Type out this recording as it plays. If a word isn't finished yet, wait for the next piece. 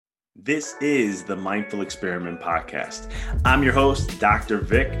This is the Mindful Experiment Podcast. I'm your host, Dr.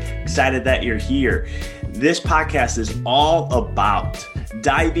 Vic. Excited that you're here. This podcast is all about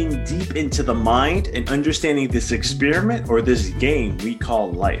diving deep into the mind and understanding this experiment or this game we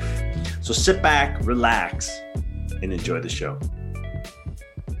call life. So sit back, relax, and enjoy the show.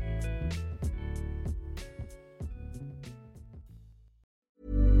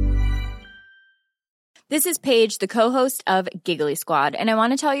 This is Paige, the co-host of Giggly Squad, and I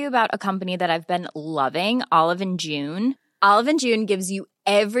want to tell you about a company that I've been loving, Olive & June. Olive & June gives you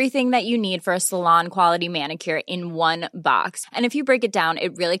everything that you need for a salon-quality manicure in one box. And if you break it down,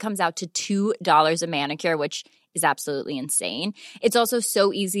 it really comes out to $2 a manicure, which is absolutely insane. It's also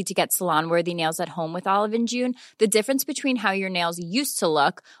so easy to get salon-worthy nails at home with Olive & June. The difference between how your nails used to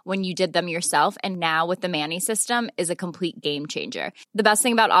look when you did them yourself and now with the Mani system is a complete game changer. The best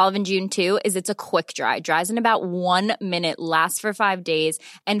thing about Olive & June, too, is it's a quick dry. Dries in about 1 minute, lasts for 5 days,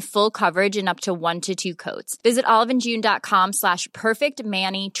 and full coverage in up to 1 to 2 coats. Visit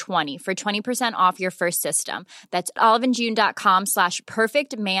oliveandjune.com/perfectmani20 for 20% off your first system. That's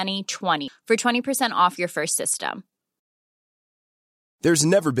oliveandjune.com/perfectmani20 for 20% off your first system. There's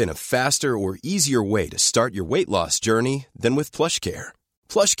never been a faster or easier way to start your weight loss journey than with PlushCare.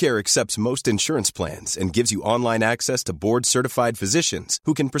 PlushCare accepts most insurance plans and gives you online access to board-certified physicians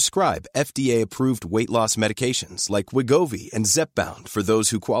who can prescribe FDA-approved weight loss medications like Wegovy and Zepbound for those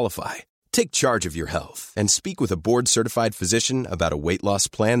who qualify. Take charge of your health and speak with a board-certified physician about a weight loss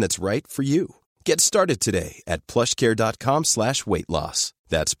plan that's right for you. Get started today at plushcare.com/weight-loss.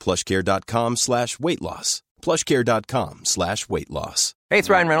 That's plushcare.com/weight-loss. plushcare.com/weight-loss. Hey, it's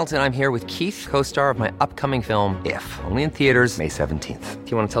Ryan Reynolds, and I'm here with Keith, co-star of my upcoming film, If, only in theaters May 17th.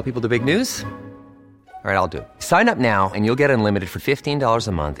 Do you want to tell people the big news? All right, I'll do it. Sign up now and you'll get unlimited for $15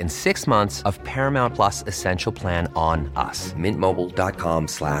 a month and 6 months of Paramount Plus Essential Plan on us.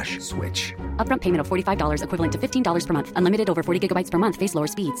 MintMobile.com/switch. Upfront payment of $45 equivalent to $15 per month. Unlimited over 40 gigabytes per month. Face lower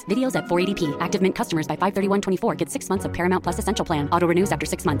speeds. Videos at 480p. Active Mint customers by 531.24 get 6 months of Paramount Plus Essential Plan. Auto renews after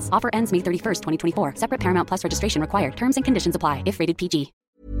 6 months. Offer ends May 31st, 2024. Separate Paramount Plus registration required. Terms and conditions apply if rated PG.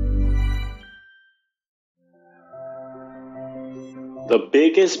 The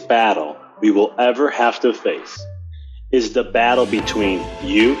biggest battle we will ever have to face is the battle between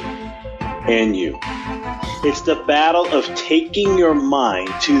you and you. It's the battle of taking your mind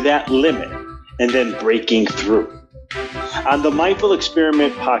to that limit and then breaking through. On the Mindful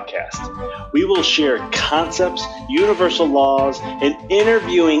Experiment Podcast, we will share concepts, universal laws, and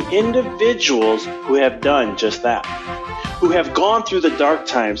interviewing individuals who have done just that, who have gone through the dark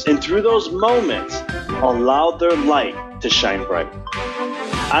times and through those moments allowed their light to shine bright.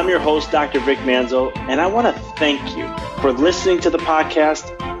 I'm your host, Dr. Vic Manzo, and I want to thank you for listening to the podcast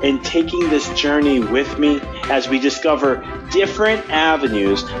and taking this journey with me as we discover different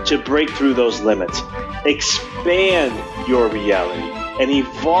avenues to break through those limits, expand your reality, and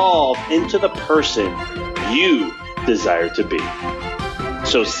evolve into the person you desire to be.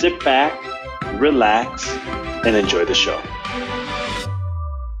 So sit back, relax, and enjoy the show.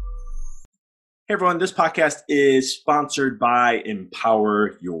 Hey everyone, this podcast is sponsored by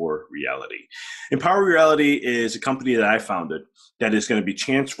Empower Your Reality. Empower Reality is a company that I founded that is going to be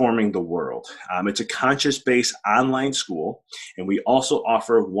transforming the world. It's a conscious-based online school, and we also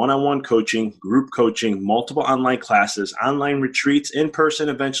offer one-on-one coaching, group coaching, multiple online classes, online retreats, in person.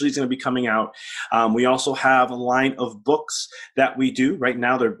 Eventually, it's going to be coming out. We also have a line of books that we do. Right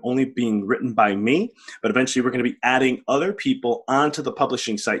now, they're only being written by me, but eventually, we're going to be adding other people onto the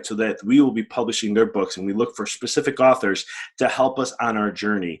publishing site so that we will be publishing their books, and we look for specific authors to help us on our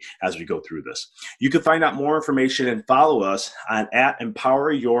journey as we go through this. You can find out more information and follow us at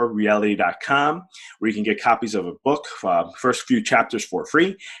empoweryourreality.com, where you can get copies of a book, first few chapters for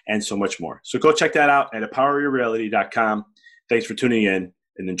free, and so much more. So go check that out at empoweryourreality.com. Thanks for tuning in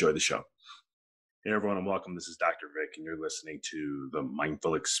and enjoy the show. Hey everyone, and welcome. This is Dr. Vic, and you're listening to the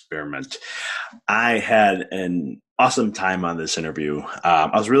Mindful Experiment. I had an awesome time on this interview.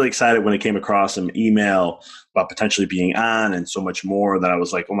 I was really excited when it came across an email about potentially being on and so much more that I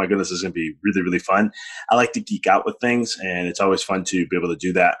was like, oh my goodness, this is going to be really, really fun. I like to geek out with things, and it's always fun to be able to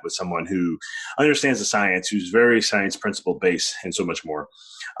do that with someone who understands the science, who's very science principle based, and so much more.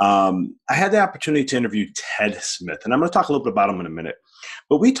 I had the opportunity to interview Ted Smith, and I'm going to talk a little bit about him in a minute.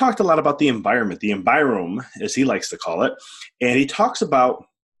 But we talked a lot about the environment, the Envirome, as he likes to call it. And he talks about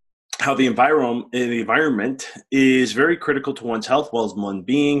how the environment is very critical to one's health, well as one's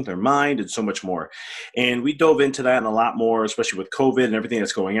being, their mind, and so much more. And we dove into that and a lot more, especially with COVID and everything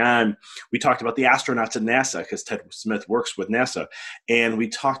that's going on. We talked about the astronauts at NASA because Ted Smith works with NASA. And we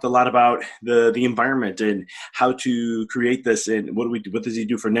talked a lot about the environment and how to create this and what does he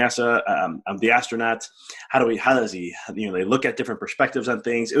do for NASA, the astronauts, how does he, they look at different perspectives on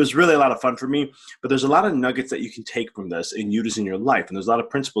things. It was really a lot of fun for me, but there's a lot of nuggets that you can take from this and use in your life. And there's a lot of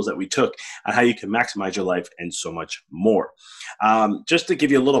principles that we took on how you can maximize your life and so much more. Just to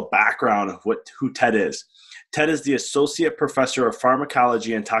give you a little background of who Ted is. Ted is the Associate Professor of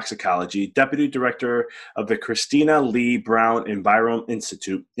Pharmacology and Toxicology, Deputy Director of the Christina Lee Brown Envirome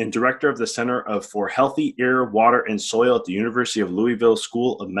Institute, and Director of the Center for Healthy Air, Water, and Soil at the University of Louisville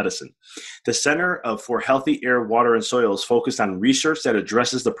School of Medicine. The Center for Healthy Air, Water, and Soil is focused on research that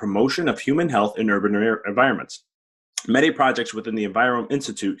addresses the promotion of human health in urban environments. Many projects within the Envirome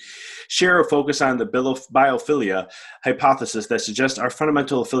Institute share a focus on the biophilia hypothesis that suggests our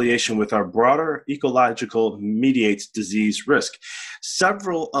fundamental affiliation with our broader ecological mediates disease risk.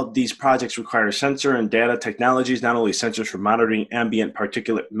 Several of these projects require sensor and data technologies, not only sensors for monitoring ambient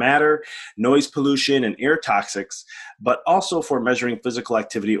particulate matter, noise pollution, and air toxics, but also for measuring physical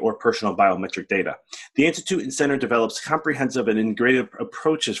activity or personal biometric data. The Institute and Center develops comprehensive and integrated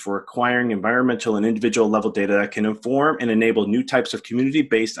approaches for acquiring environmental and individual level data that can inform and enable new types of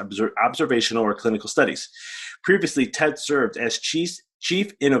community-based observational or clinical studies. Previously, Ted served as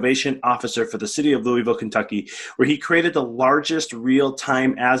Chief Innovation Officer for the city of Louisville, Kentucky, where he created the largest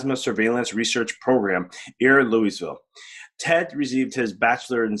real-time asthma surveillance research program, Air Louisville. Ted received his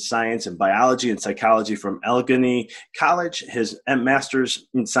Bachelor in Science in Biology and Psychology from Allegheny College, his Master's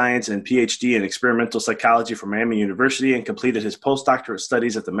in Science and PhD in Experimental Psychology from Miami University, and completed his postdoctoral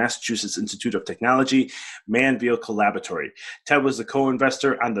studies at the Massachusetts Institute of Technology, Manville Laboratory. Ted was the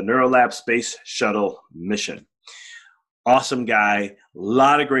co-investor on the Neuralab Space Shuttle mission. Awesome guy, a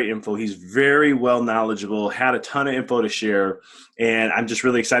lot of great info. He's very well knowledgeable, had a ton of info to share, and I'm just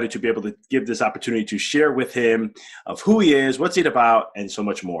really excited to be able to give this opportunity to share with him of who he is, what's he about, and so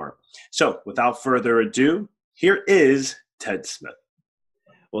much more. So without further ado, here is Ted Smith.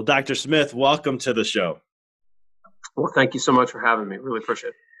 Well, Dr. Smith, welcome to the show. Well, thank you so much for having me. Really appreciate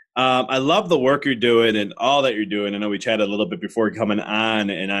it. I love the work you're doing and all that you're doing. I know we chatted a little bit before coming on,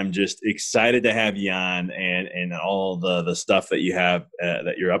 and I'm just excited to have you on and all the stuff that you have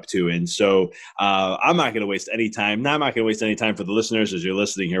that you're up to. And so I'm not going to waste any time. I'm not going to waste any time for the listeners as you're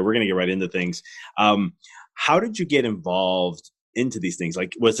listening here. We're going to get right into things. How did you get involved into these things?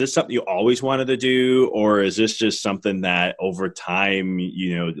 Like, was this something you always wanted to do, or is this just something that over time,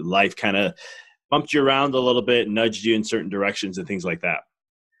 life kind of bumped you around a little bit, nudged you in certain directions and things like that?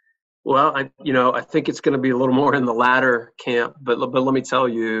 Well, I think it's going to be a little more in the latter camp, but let me tell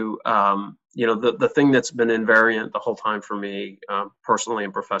you, the thing that's been invariant the whole time for me, personally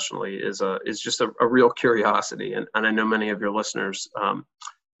and professionally, is just a real curiosity, and I know many of your listeners,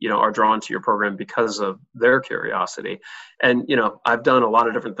 are drawn to your program because of their curiosity, and I've done a lot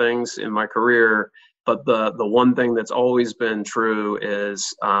of different things in my career. But the one thing that's always been true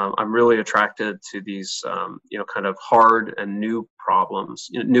is I'm really attracted to these, kind of hard and new problems,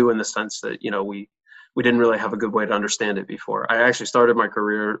 new in the sense that, we didn't really have a good way to understand it before. I actually started my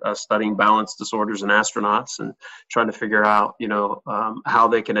career studying balance disorders in astronauts and trying to figure out, how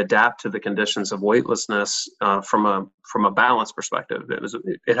they can adapt to the conditions of weightlessness from a balance perspective.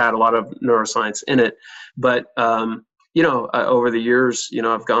 It had a lot of neuroscience in it, but over the years,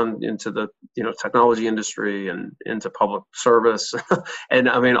 I've gone into the, technology industry and into public service. And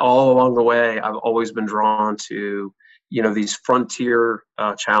I mean, all along the way, I've always been drawn to, these frontier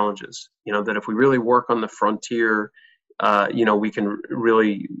challenges, that if we really work on the frontier, we can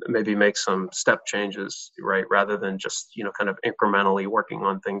really maybe make some step changes, right? Rather than just, kind of incrementally working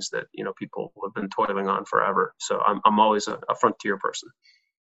on things that, people have been toiling on forever. So I'm always a frontier person.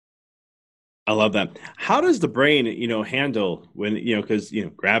 I love that. How does the brain, handle when, because,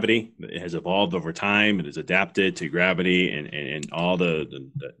 gravity has evolved over time. It has adapted to gravity and all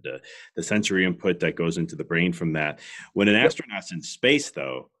the sensory input that goes into the brain from that. When an astronaut's in space,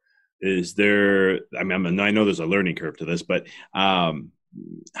 though, is there, I know there's a learning curve to this, but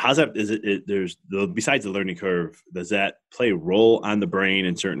how's that, besides the learning curve, does that play a role on the brain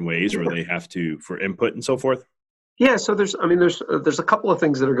in certain ways, or they have to, for input and so forth? Yeah, so there's a couple of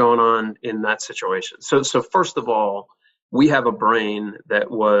things that are going on in that situation. So first of all, we have a brain that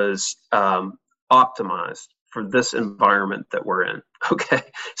was optimized for this environment that we're in. Okay,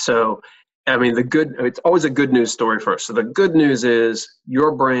 so it's always a good news story first. So the good news is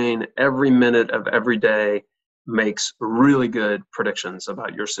your brain every minute of every day makes really good predictions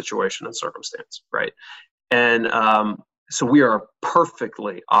about your situation and circumstance, right? And so we are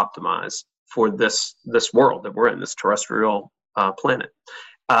perfectly optimized for this world that we're in, this terrestrial planet.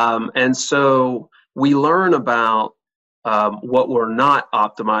 And so we learn about what we're not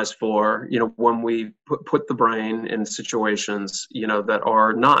optimized for, when we put the brain in situations, that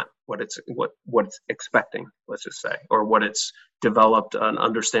are not what it's expecting, let's just say, or what it's developed an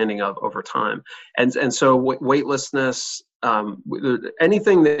understanding of over time. And so weightlessness,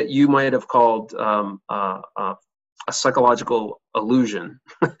 anything that you might have called a psychological illusion,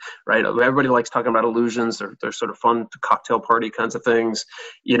 right? Everybody likes talking about illusions. They're sort of fun to cocktail party kinds of things,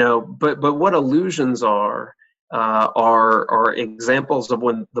 but what illusions are examples of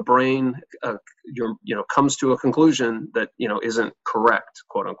when the brain, comes to a conclusion that, isn't correct,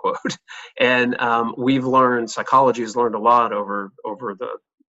 quote unquote. And psychology has learned a lot over the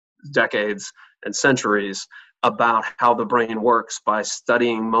decades and centuries about how the brain works by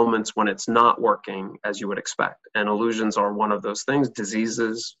studying moments when it's not working as you would expect. And illusions are one of those things.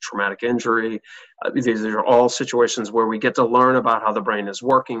 Diseases, traumatic injury, these are all situations where we get to learn about how the brain is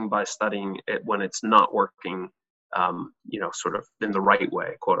working by studying it when it's not working, sort of in the right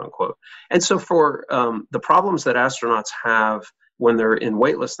way, quote unquote. And so for the problems that astronauts have when they're in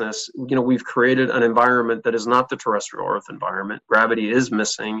weightlessness, we've created an environment that is not the terrestrial Earth environment. Gravity is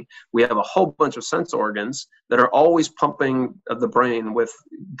missing. We have a whole bunch of sense organs that are always pumping the brain with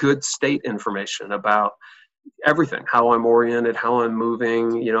good state information about everything, how I'm oriented, how I'm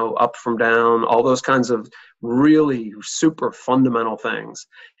moving, up from down, all those kinds of really super fundamental things.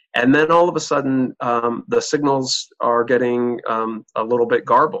 And then all of a sudden, the signals are getting a little bit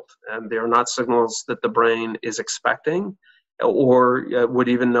garbled, and they're not signals that the brain is expecting or would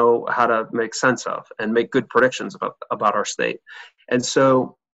even know how to make sense of and make good predictions about our state. And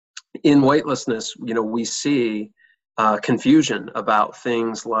so in weightlessness, we see confusion about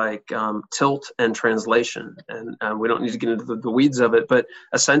things like tilt and translation. And we don't need to get into the weeds of it, but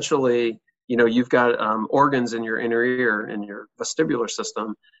essentially, you've got organs in your inner ear, in your vestibular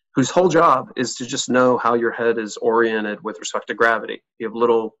system, whose whole job is to just know how your head is oriented with respect to gravity. You have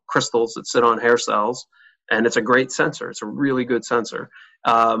little crystals that sit on hair cells, and it's a great sensor. It's a really good sensor.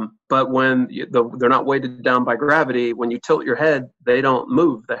 But when they're not weighted down by gravity, when you tilt your head, they don't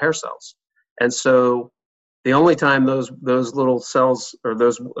move the hair cells. And so the only time those little cells or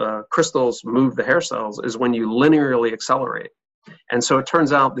those crystals move the hair cells is when you linearly accelerate. And so it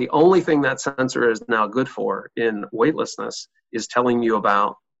turns out the only thing that sensor is now good for in weightlessness is telling you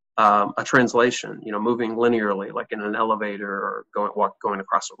about a translation, moving linearly, like in an elevator or going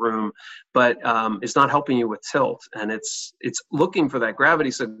across a room, but it's not helping you with tilt. And it's looking for that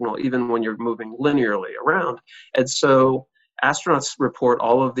gravity signal even when you're moving linearly around. And so astronauts report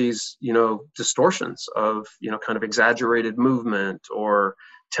all of these, distortions of, kind of exaggerated movement or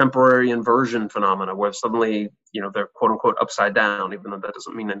temporary inversion phenomena where suddenly, they're quote unquote upside down, even though that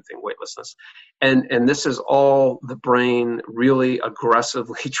doesn't mean anything, weightlessness. And this is all the brain really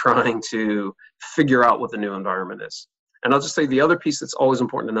aggressively trying to figure out what the new environment is. And I'll just say the other piece that's always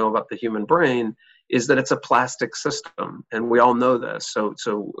important to know about the human brain is that it's a plastic system, and we all know this. So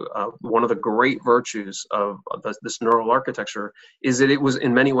one of the great virtues of this neural architecture is that it was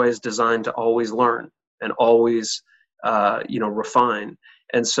in many ways designed to always learn and always, refine.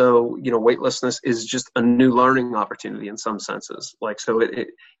 And so, weightlessness is just a new learning opportunity in some senses. So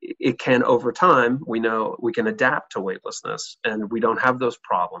it can, over time, we know we can adapt to weightlessness, and we don't have those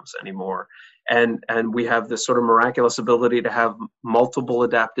problems anymore. And we have this sort of miraculous ability to have multiple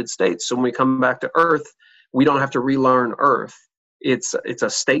adapted states. So when we come back to Earth, we don't have to relearn Earth. It's a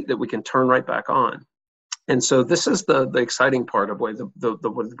state that we can turn right back on. And so this is the exciting part of way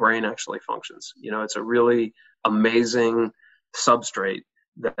the brain actually functions. It's a really amazing substrate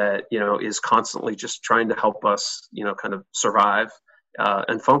that is constantly just trying to help us kind of survive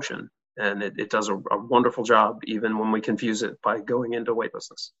and function, and it does a wonderful job even when we confuse it by going into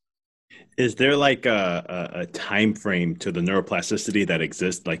weightlessness. Is there like a time frame to the neuroplasticity that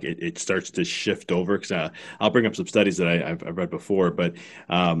exists? Like it starts to shift over? Because I'll bring up some studies that I've read before, but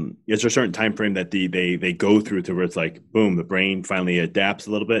is there a certain time frame that they go through to where it's like, boom, the brain finally adapts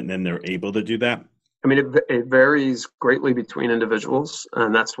a little bit and then they're able to do that? I mean, it varies greatly between individuals,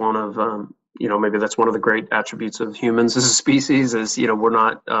 and that's one of maybe that's one of the great attributes of humans as a species is we're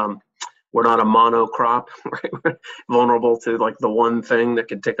not a monocrop, right? We're vulnerable to like the one thing that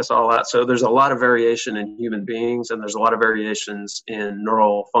can take us all out. So there's a lot of variation in human beings, and there's a lot of variations in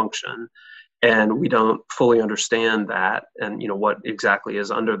neural function, and we don't fully understand that and what exactly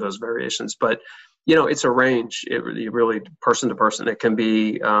is under those variations. But It's a range. It really person to person. It can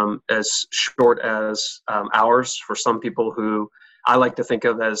be as short as hours for some people who I like to think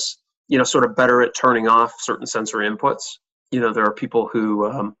of as, sort of better at turning off certain sensory inputs. There are people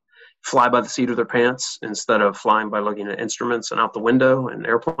who fly by the seat of their pants instead of flying by looking at instruments and out the window and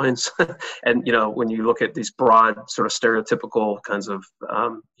airplanes. And, when you look at these broad sort of stereotypical kinds of,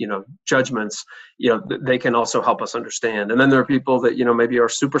 judgments, they can also help us understand. And then there are people that, maybe are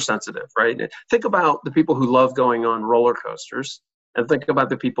super sensitive, right? Think about the people who love going on roller coasters and think about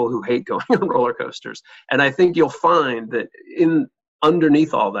the people who hate going on roller coasters. And I think you'll find that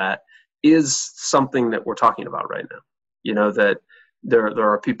underneath all that is something that we're talking about right now, that there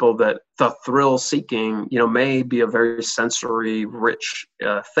are people that the thrill seeking, may be a very sensory rich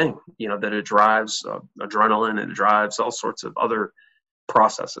thing, that it drives adrenaline and it drives all sorts of other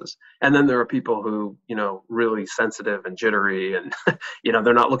processes. And then there are people who, really sensitive and jittery and,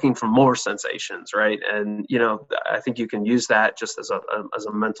 they're not looking for more sensations. Right. And, I think you can use that just as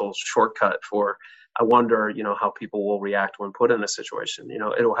a mental shortcut for, I wonder, how people will react when put in a situation.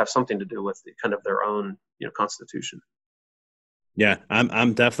 It'll have something to do with kind of their own, constitution. Yeah,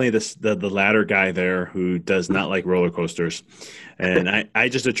 I'm definitely the latter guy there who does not like roller coasters. And I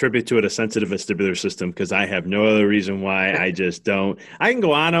just attribute to it a sensitive vestibular system because I have no other reason why. I just don't. I can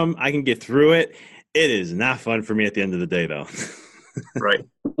go on them. I can get through it. It is not fun for me at the end of the day, though. Right.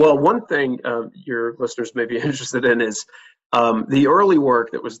 Well, one thing your listeners may be interested in is the early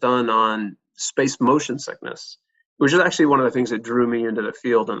work that was done on space motion sickness, which is actually one of the things that drew me into the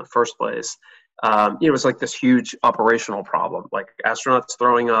field in the first place. It was like this huge operational problem, like astronauts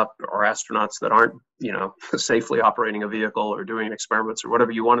throwing up or astronauts that aren't, safely operating a vehicle or doing experiments or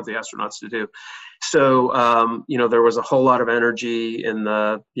whatever you wanted the astronauts to do. So, there was a whole lot of energy in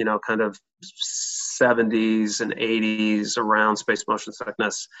the, kind of 70s and 80s around space motion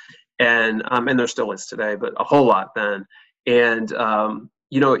sickness. And there still is today, but a whole lot then. And,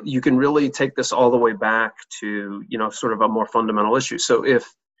 you can really take this all the way back to, sort of a more fundamental issue. So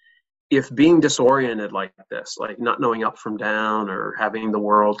if being disoriented like this, like not knowing up from down or having the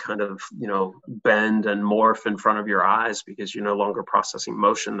world kind of, bend and morph in front of your eyes because you're no longer processing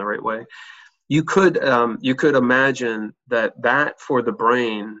motion the right way, you could imagine that for the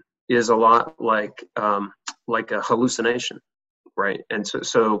brain is a lot like a hallucination, right? And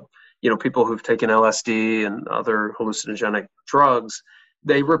so people who've taken LSD and other hallucinogenic drugs,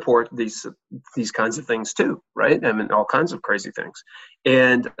 they report these kinds of things too, right? I mean, all kinds of crazy things.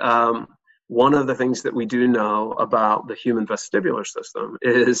 And one of the things that we do know about the human vestibular system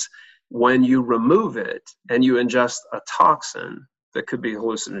is when you remove it and you ingest a toxin that could be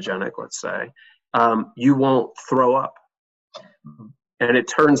hallucinogenic, let's say, you won't throw up. And it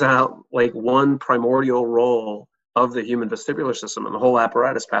turns out like one primordial role of the human vestibular system and the whole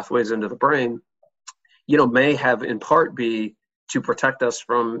apparatus pathways into the brain, may have in part be to protect us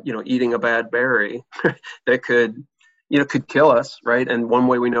from, eating a bad berry that could kill us, right? And one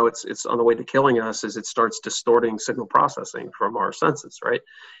way we know it's on the way to killing us is it starts distorting signal processing from our senses, right?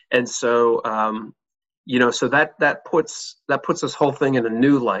 And so, so that puts this whole thing in a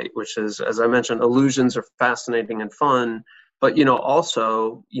new light, which is, as I mentioned, illusions are fascinating and fun, but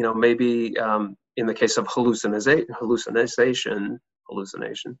also, maybe in the case of hallucination.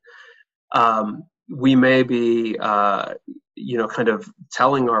 We may be, kind of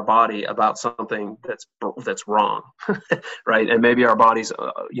telling our body about something that's wrong, right? And maybe our body's,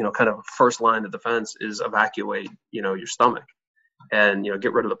 kind of first line of defense is evacuate, your stomach, and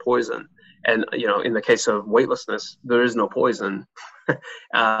get rid of the poison. And in the case of weightlessness, there is no poison,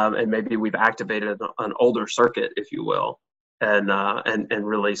 and maybe we've activated an older circuit, if you will. And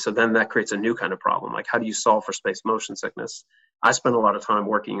really, so then that creates a new kind of problem. Like, how do you solve for space motion sickness? I spend a lot of time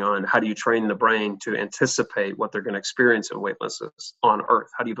working on how do you train the brain to anticipate what they're going to experience in weightlessness on Earth?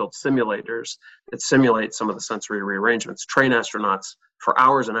 How do you build simulators that simulate some of the sensory rearrangements? Train astronauts for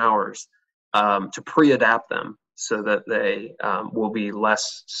hours and hours to pre-adapt them so that they will be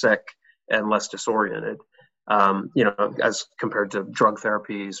less sick and less disoriented. As compared to drug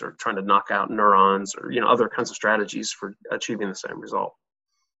therapies or trying to knock out neurons or, other kinds of strategies for achieving the same result.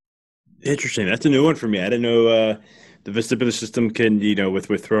 Interesting. That's a new one for me. I didn't know the vestibular system can,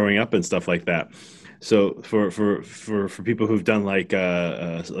 with throwing up and stuff like that. So for people who've done you're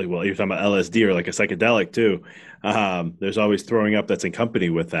talking about LSD or like a psychedelic too, there's always throwing up that's in company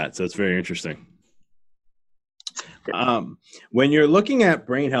with that. So it's very interesting. When you're looking at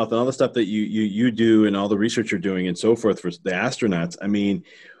brain health and all the stuff that you do and all the research you're doing and so forth for the astronauts, I mean,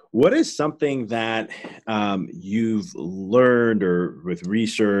 what is something that you've learned or with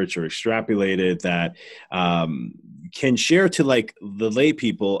research or extrapolated that can share to like the lay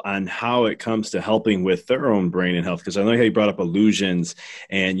people on how it comes to helping with their own brain and health. Because I know how you brought up illusions,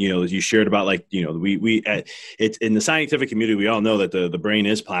 and you shared about like it's in the scientific community, we all know that the brain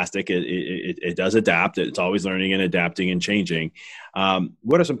is plastic. It does adapt. It's always learning and adapting and changing.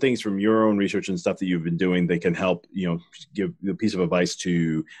 What are some things from your own research and stuff that you've been doing that can help give a piece of advice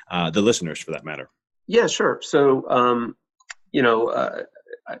to the listeners for that matter? Yeah, sure. So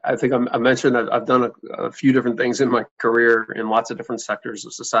I think I mentioned that I've done a few different things in my career in lots of different sectors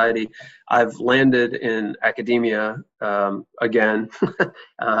of society. I've landed in academia again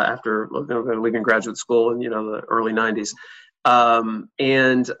after leaving graduate school in the early 90s. The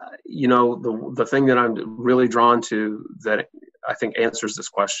thing that I'm really drawn to that I think answers this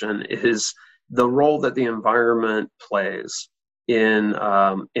question is the role that the environment plays in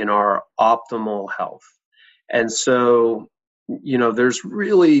our optimal health. And so there's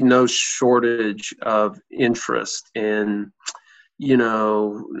really no shortage of interest in,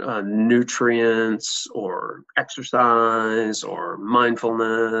 nutrients or exercise or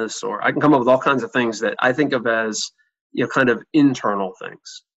mindfulness, or I can come up with all kinds of things that I think of as, kind of internal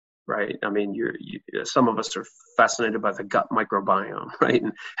things, right? I mean, some of us are fascinated by the gut microbiome, right?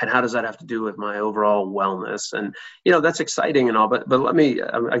 And how does that have to do with my overall wellness? And, that's exciting and all, but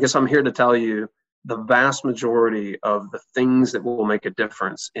I guess I'm here to tell you, the vast majority of the things that will make a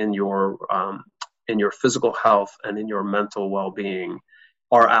difference in your physical health and in your mental well-being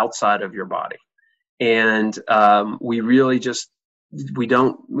are outside of your body. And we're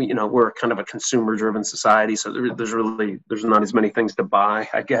kind of a consumer-driven society, so there's not as many things to buy,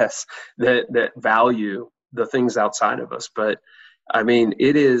 I guess, that value the things outside of us. But I mean,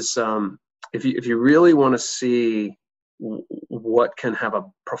 it is if you really want to see what can have a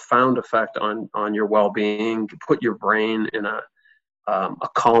profound effect on your well-being, put your brain in a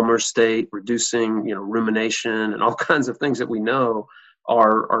calmer state, reducing rumination and all kinds of things that we know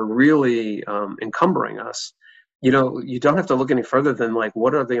are really encumbering us. You don't have to look any further than like,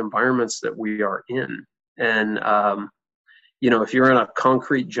 what are the environments that we are in? And if you're in a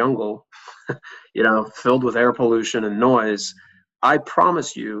concrete jungle, filled with air pollution and noise, I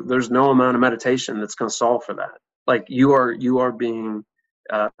promise you, there's no amount of meditation that's going to solve for that. Like you are being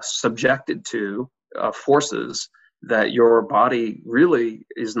subjected to forces that your body really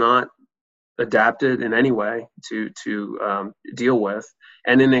is not adapted in any way to deal with.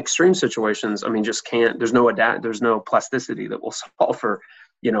 And in extreme situations, I mean, just can't. There's no plasticity that will solve for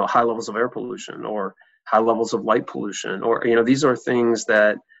high levels of air pollution or high levels of light pollution, or these are things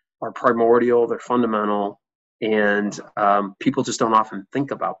that are primordial, they're fundamental, and people just don't often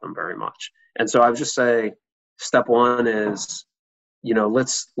think about them very much. And so I would just say, step one is,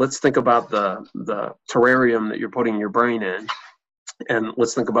 let's think about the terrarium that you're putting your brain in, and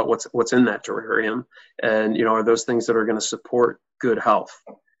let's think about what's in that terrarium, and are those things that are going to support good health,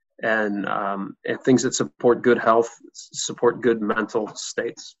 and things that support good health support good mental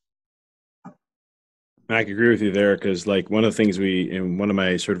states. I can agree with you there, because like one of the things in one of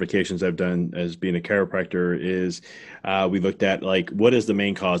my certifications I've done as being a chiropractor is we looked at like, what is the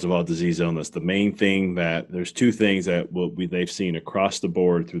main cause of all disease illness? The main thing that there's two things that they've seen across the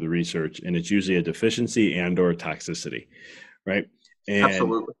board through the research, and it's usually a deficiency and or toxicity, right? And,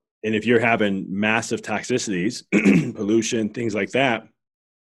 absolutely. And if you're having massive toxicities, pollution, things like that,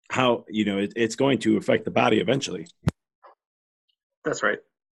 how, it's going to affect the body eventually. That's right.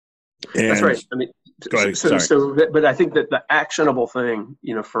 And that's right. I mean, but I think that the actionable thing,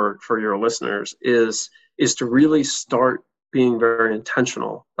 for your listeners is to really start being very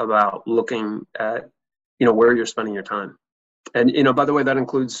intentional about looking at, where you're spending your time. And, by the way, that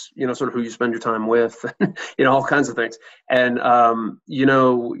includes, sort of who you spend your time with, all kinds of things. And,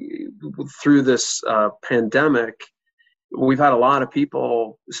 through this pandemic, we've had a lot of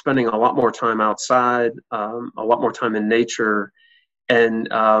people spending a lot more time outside, a lot more time in nature. And,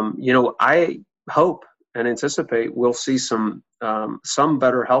 I hope and anticipate we'll see some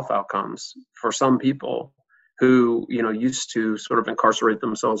better health outcomes for some people who, used to sort of incarcerate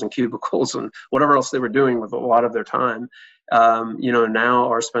themselves in cubicles and whatever else they were doing with a lot of their time, now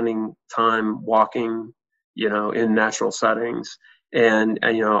are spending time walking, in natural settings. And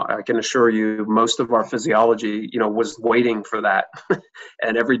I can assure you, most of our physiology, was waiting for that.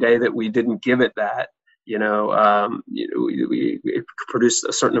 And every day that we didn't give it that, it produced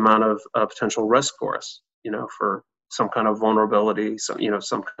a certain amount of potential risk for us, for some kind of vulnerability, some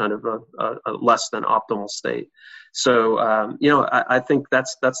kind of a less than optimal state. So, I think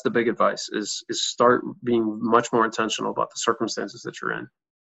that's the big advice is start being much more intentional about the circumstances that you're in.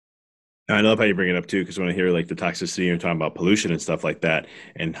 I love how you bring it up too, because when I hear like the toxicity, you're talking about pollution and stuff like that,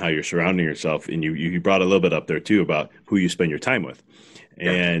 and how you're surrounding yourself, and you brought a little bit up there too about who you spend your time with.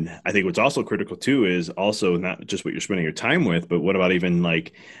 Yeah. And I think what's also critical too is also not just what you're spending your time with, but what about even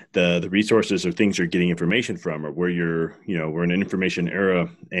like the resources or things you're getting information from, or where we're in an information era,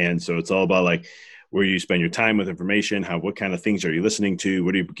 and so it's all about like where you spend your time with information, what kind of things are you listening to,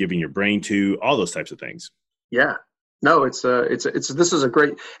 what are you giving your brain to, all those types of things. Yeah. No, this is a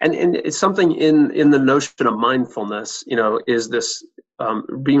great, and it's something in the notion of mindfulness, is this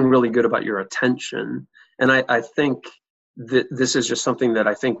being really good about your attention. And I think that this is just something that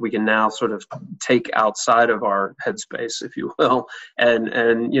I think we can now sort of take outside of our headspace, if you will, and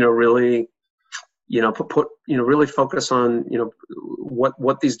really, really focus on,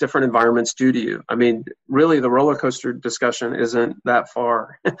 what these different environments do to you. I mean, really the roller coaster discussion isn't that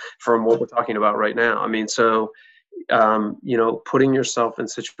far from what we're talking about right now. I mean, so, putting yourself in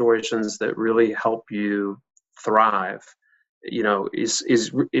situations that really help you thrive, is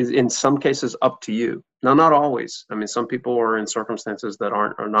in some cases up to you. Now, not always. I mean, some people are in circumstances that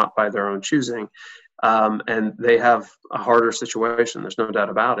are not by their own choosing, and they have a harder situation. There's no doubt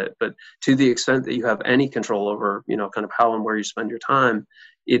about it. But to the extent that you have any control over, kind of how and where you spend your time,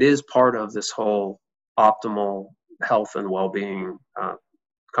 it is part of this whole optimal health and well-being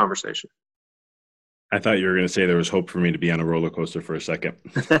conversation. I thought you were going to say there was hope for me to be on a roller coaster for a second.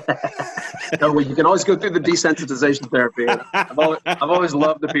 No, well, you can always go through the desensitization therapy. I've always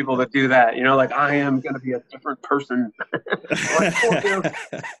loved the people that do that. Like, I am going to be a different person,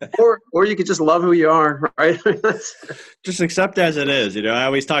 or you could just love who you are, right? Just accept as it is. I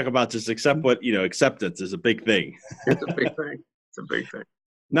always talk about just accept what acceptance is a big thing. It's a big thing. It's a big thing.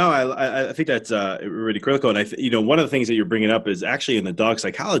 No, I think that's really critical. And one of the things that you're bringing up is actually in the dog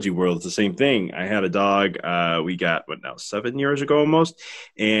psychology world, it's the same thing. I had a dog we got, 7 years ago almost,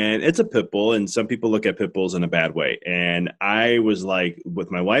 and it's a pit bull, and some people look at pit bulls in a bad way. And I was like,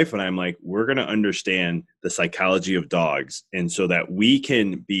 with my wife, and I'm like, we're going to understand the psychology of dogs, and so that we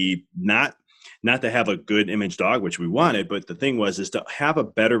can be not to have a good image dog, which we wanted, but the thing is to have a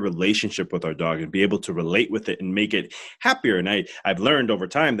better relationship with our dog and be able to relate with it and make it happier. And I've learned over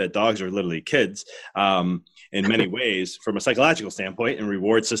time that dogs are literally kids in many ways from a psychological standpoint, and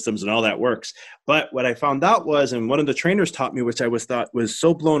reward systems and all that works. But what I found out was, and one of the trainers taught me, which I thought was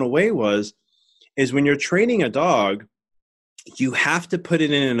so blown away is when you're training a dog, you have to put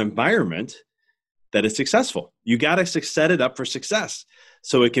it in an environment that is successful. You got to set it up for success,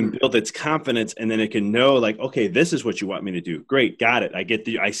 so it can build its confidence, and then it can know, like, okay, this is what you want me to do. Great, got it.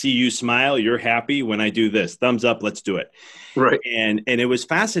 I see you smile. You're happy when I do this. Thumbs up. Let's do it. Right. And it was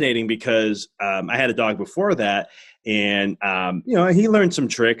fascinating because I had a dog before that, and he learned some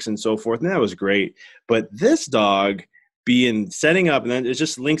tricks and so forth, and that was great. But this dog setting up, and then it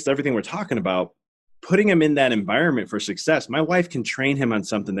just links to everything we're talking about. Putting him in that environment for success. My wife can train him on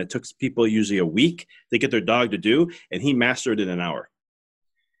something that took people usually a week to get their dog to do, and he mastered it in an hour.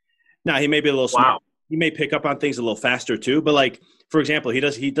 Now, he may be a little smart. He may pick up on things a little faster too, but like, for example,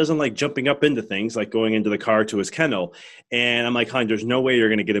 he doesn't like jumping up into things, like going into the car to his kennel. And I'm like, hon, there's no way you're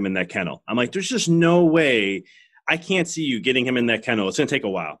going to get him in that kennel. I'm like, there's just no way. I can't see you getting him in that kennel. It's going to take a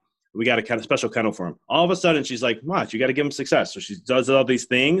while. We got a kind of special kennel for him. All of a sudden, she's like, watch, you got to give him success. So she does all these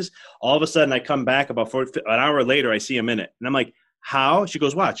things. All of a sudden, I come back about an hour later, I see him in it. And I'm like, how? She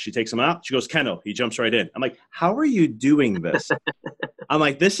goes, watch. She takes him out. She goes, kennel. He jumps right in. I'm like, how are you doing this? I'm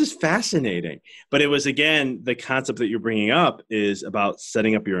like, this is fascinating. But it was, again, the concept that you're bringing up is about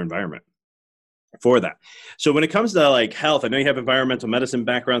setting up your environment for that. So when it comes to like health, I know you have environmental medicine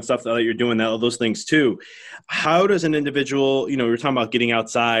background stuff that you're doing, all those things too. How does an individual, we were talking about getting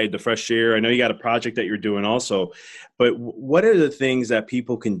outside, the fresh air. I know you got a project that you're doing also, but what are the things that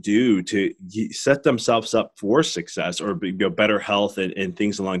people can do to set themselves up for success or better health and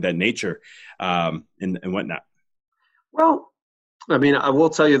things along that nature and whatnot? Well, I mean, I will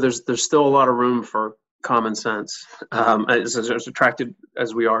tell you, there's still a lot of room for common sense, as attracted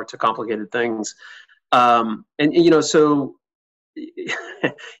as we are to complicated things. So, in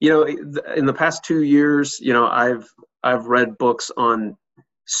the past 2 years, I've read books on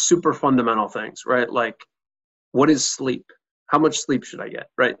super fundamental things, right? Like, what is sleep? How much sleep should I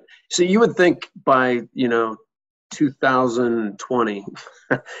get? Right. So you would think by, 2020,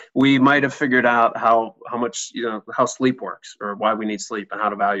 we might have figured out how much, how sleep works or why we need sleep and how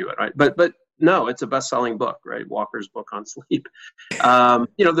to value it. Right. But no, it's a best-selling book, right? Walker's book on sleep.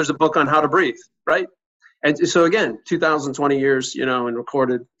 There's a book on how to breathe, right? And so again, 2020 years, and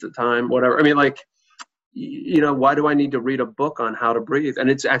recorded the time, whatever. I mean, like, why do I need to read a book on how to breathe? And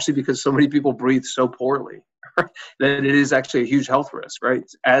it's actually because so many people breathe so poorly that it is actually a huge health risk, right?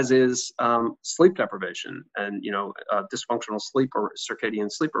 As is sleep deprivation and, dysfunctional sleep or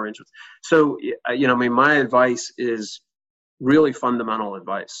circadian sleep arrangements. So, my advice is really fundamental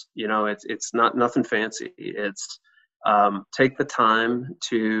advice. It's not nothing fancy. It's take the time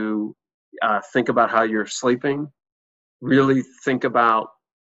to think about how you're sleeping, really think about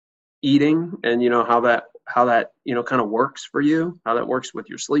eating and how that kind of works for you, how that works with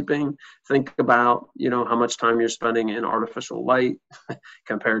your sleeping. Think about how much time you're spending in artificial light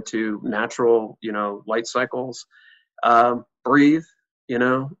compared to natural light cycles. Breathe,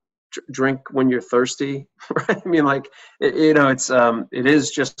 drink when you're thirsty, right? I mean, it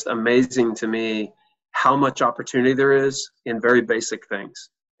is just amazing to me how much opportunity there is in very basic things.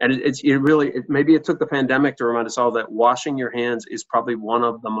 And maybe it took the pandemic to remind us all that washing your hands is probably one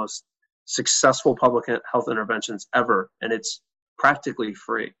of the most successful public health interventions ever, and it's practically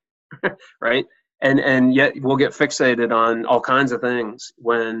free, right? And yet we'll get fixated on all kinds of things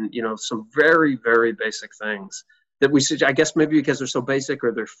when some very, very basic things that we should, I guess maybe because they're so basic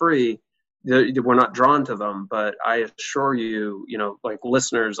or they're free, we're not drawn to them. But I assure you, like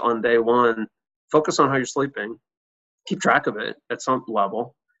listeners on day one, focus on how you're sleeping, keep track of it at some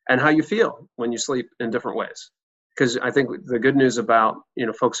level, and how you feel when you sleep in different ways. Because I think the good news about,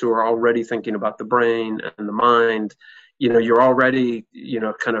 folks who are already thinking about the brain and the mind, you're already,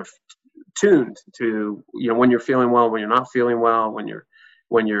 kind of tuned to, when you're feeling well, when you're not feeling well, when you're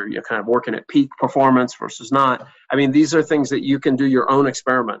kind of working at peak performance versus not. I mean, these are things that you can do your own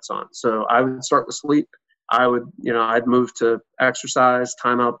experiments on. So I would start with sleep. I'd move to exercise,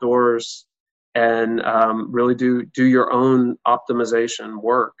 time outdoors, and really do your own optimization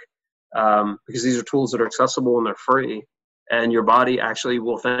work. Because these are tools that are accessible and they're free, and your body actually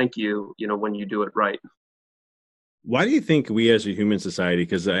will thank you, when you do it right. Why do you think we as a human society,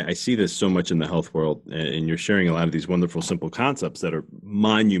 because I see this so much in the health world, and you're sharing a lot of these wonderful, simple concepts that are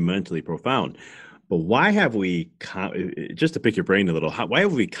monumentally profound, but why have we, just to pick your brain a little, why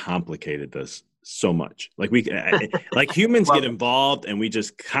have we complicated this so much? Like like humans get involved and we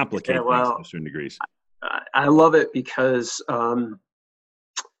just complicate things to certain degrees. I love it because,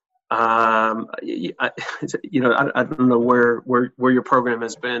 I don't know where your program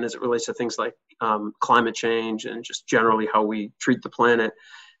has been as it relates to things like climate change and just generally how we treat the planet.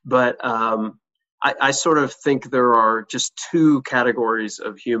 But I sort of think there are just two categories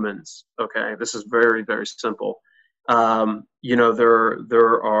of humans. Okay, this is very, very simple.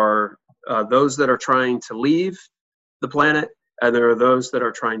 There are those that are trying to leave the planet, and there are those that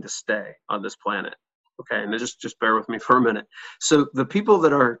are trying to stay on this planet. Okay, and just bear with me for a minute. So the people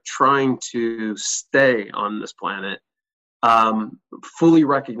that are trying to stay on this planet fully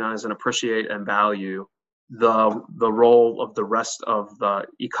recognize and appreciate and value the role of the rest of the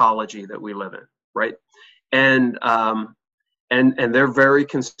ecology that we live in, right? And they're very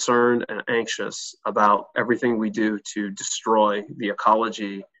concerned and anxious about everything we do to destroy the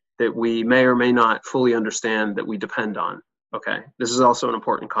ecology that we may or may not fully understand that we depend on. Okay, this is also an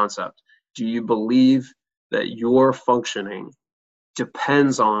important concept. Do you believe that your functioning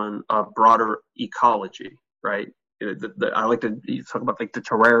depends on a broader ecology, right? I like to talk about like the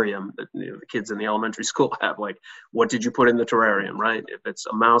terrarium that the kids in the elementary school have. Like, what did you put in the terrarium, right? If it's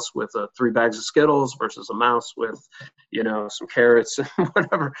a mouse with 3 bags of Skittles versus a mouse with, some carrots and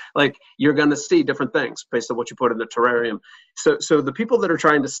whatever, like you're going to see different things based on what you put in the terrarium. So the people that are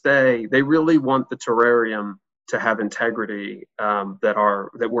trying to stay, they really want the terrarium to have integrity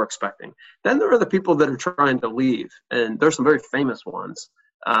that we're expecting. Then there are the people that are trying to leave, and there's some very famous ones.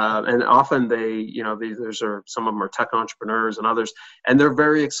 And often some of them are tech entrepreneurs and others, and they're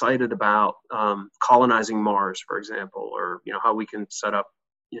very excited about colonizing Mars, for example, or how we can set up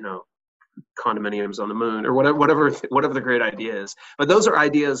condominiums on the moon or whatever the great idea is. But those are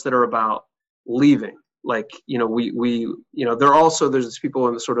ideas that are about leaving. Like there also there's people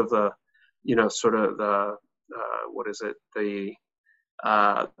in the sort of the what is it?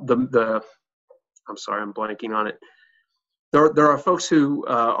 I'm sorry, I'm blanking on it. There are folks who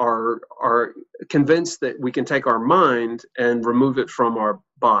are convinced that we can take our mind and remove it from our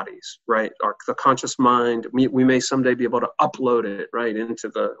bodies, right? The conscious mind, we may someday be able to upload it right into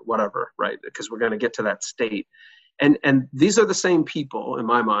the whatever, right? Because we're going to get to that state. And these are the same people in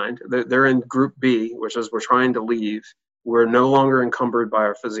my mind. They're in group B, which is we're trying to leave. We're no longer encumbered by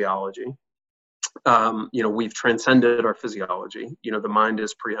our physiology. We've transcended our physiology. The mind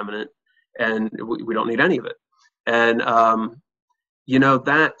is preeminent, and we don't need any of it. And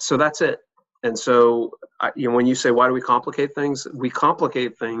so that's it. And so when you say why do we complicate things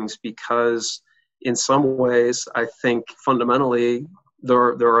because in some ways, I think fundamentally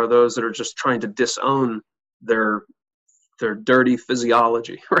there are those that are just trying to disown their dirty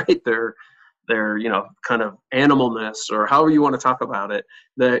physiology, right? Their kind of animalness, or however you want to talk about it,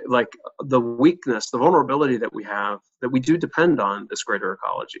 the weakness, the vulnerability that we have, that we do depend on this greater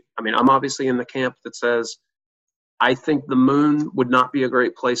ecology. I mean, I'm obviously in the camp that says I think the moon would not be a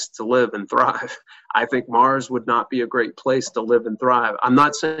great place to live and thrive. I think Mars would not be a great place to live and thrive. I'm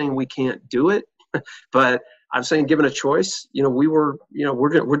not saying we can't do it, but I'm saying, given a choice, we're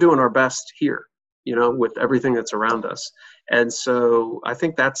doing our best here, with everything that's around us. And so I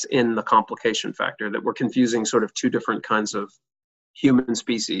think that's in the complication factor, that we're confusing sort of two different kinds of human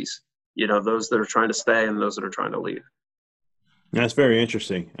species, those that are trying to stay and those that are trying to leave. That's very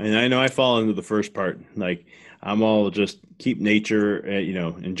interesting. And I know I fall into the first part. Like, I'm all just keep nature,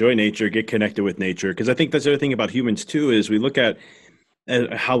 enjoy nature, get connected with nature. Because I think that's the other thing about humans too, is we look at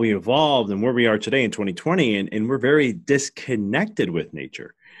how we evolved and where we are today in 2020, and we're very disconnected with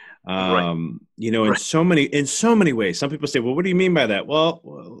nature. Right. In so many ways. Some people say, well, what do you mean by that? Well,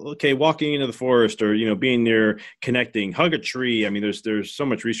 okay, walking into the forest, or being near, connecting, hug a tree. I mean, there's so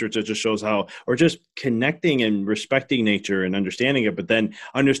much research that just shows how, or just connecting and respecting nature and understanding it, but then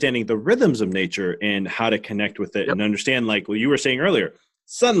understanding the rhythms of nature and how to connect with it. Yep. And understand, like what you were saying earlier,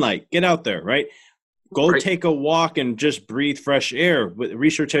 sunlight, get out there, right? Go take a walk and just breathe fresh air.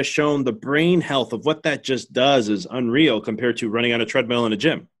 Research has shown the brain health of what that just does is unreal compared to running on a treadmill in a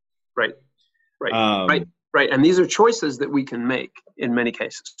gym. Right. And these are choices that we can make in many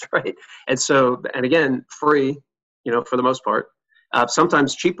cases, right? And so, and again, free, for the most part,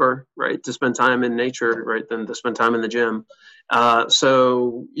 sometimes cheaper, right, to spend time in nature, right, than to spend time in the gym.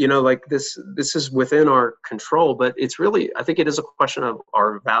 So, like this is within our control, but it's really, I think it is a question of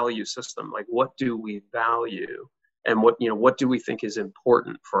our value system. Like, what do we value? And what do we think is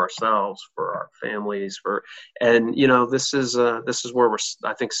important for ourselves, for our families, this is where we're,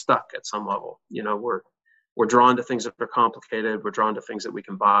 I think, stuck at some level. We're drawn to things that are complicated. We're drawn to things that we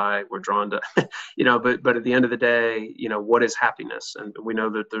can buy. We're drawn to, but at the end of the day, what is happiness? And we know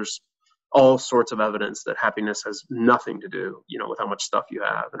that there's all sorts of evidence that happiness has nothing to do, with how much stuff you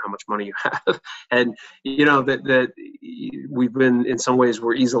have and how much money you have. And, that we've been, in some ways,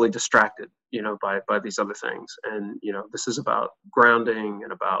 we're easily distracted, by these other things. And, this is about grounding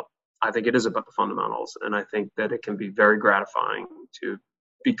and I think it is about the fundamentals. And I think that it can be very gratifying to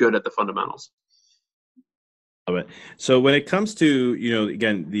be good at the fundamentals. It. So when it comes to,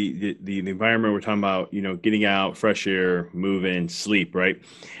 again, the environment we're talking about, getting out, fresh air, moving, sleep, right?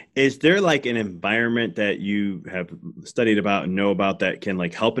 Is there like an environment that you have studied about and know about that can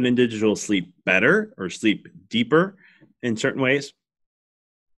like help an individual sleep better or sleep deeper in certain ways?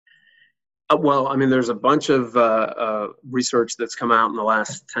 Well, I mean, there's a bunch of research that's come out in the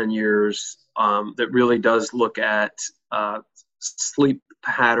last 10 years that really does look at sleep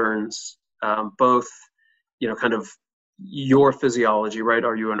patterns, both kind of your physiology, right?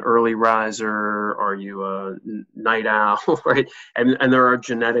 Are you an early riser? Are you a night owl, right? And there are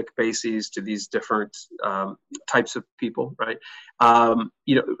genetic bases to these different types of people, right?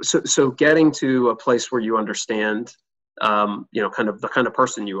 So getting to a place where you understand, kind of the kind of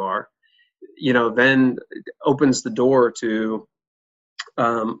person you are, then opens the door to,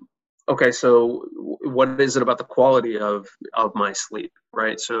 okay, so what is it about the quality of my sleep,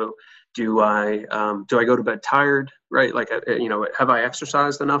 right? So do I go to bed tired, right? Like, have I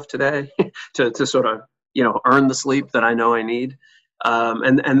exercised enough today to sort of, earn the sleep that I know I need?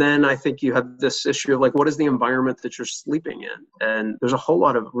 And then I think you have this issue of like, what is the environment that you're sleeping in? And there's a whole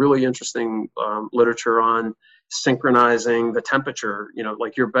lot of really interesting literature on synchronizing the temperature,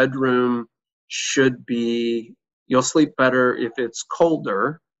 like your bedroom should be, you'll sleep better if it's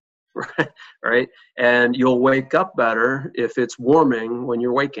colder, right? And you'll wake up better if it's warming when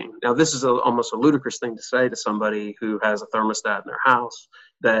you're waking. Now, this is almost a ludicrous thing to say to somebody who has a thermostat in their house,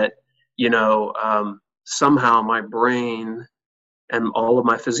 that, somehow my brain and all of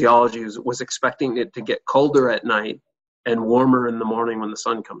my physiology was expecting it to get colder at night and warmer in the morning when the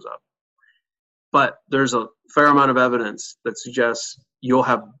sun comes up. But there's a fair amount of evidence that suggests you'll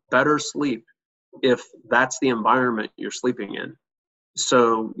have better sleep if that's the environment you're sleeping in.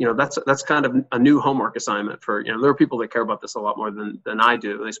 So, that's kind of a new homework assignment for, there are people that care about this a lot more than I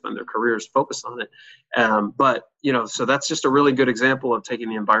do. They spend their careers focused on it. But, so that's just a really good example of taking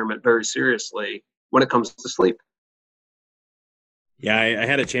the environment very seriously when it comes to sleep. Yeah, I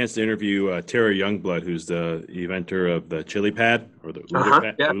had a chance to interview Tara Youngblood, who's the inventor of the chili pad, or the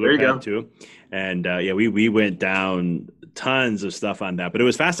There you go. too. And we went down tons of stuff on that, but it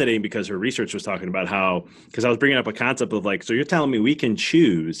was fascinating because her research was talking about how, because I was bringing up a concept of like, so you're telling me we can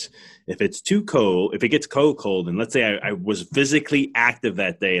choose if it's too cold, if it gets cold, and let's say I was physically active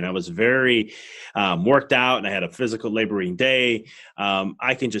that day and I was very worked out and I had a physical laboring day,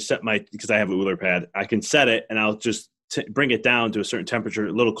 I can just set because I have a cooler pad, I can set it and I'll just bring it down to a certain temperature,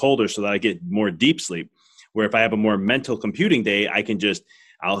 a little colder, so that I get more deep sleep. Where if I have a more mental computing day, I can just,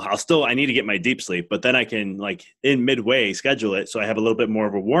 I need to get my deep sleep, but then I can like in midway schedule it. So I have a little bit more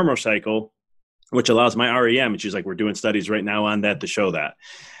of a warmer cycle, which allows my REM. And she's like, we're doing studies right now on that to show that.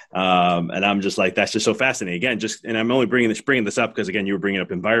 And I'm just like, that's just so fascinating. Again, and I'm only bringing this up because again, you were bringing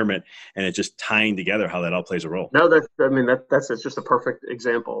up environment and it's just tying together how that all plays a role. No, that's just a perfect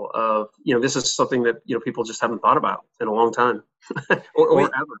example of, this is something that, people just haven't thought about in a long time or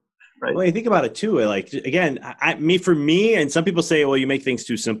ever. Right. Well, you think about it too. Like again, for me, and some people say, "Well, you make things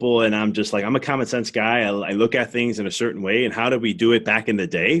too simple," and I'm just like, I'm a common sense guy. I look at things in a certain way. And how did we do it back in the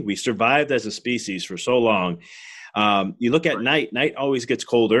day? We survived as a species for so long. You look at night. Night always gets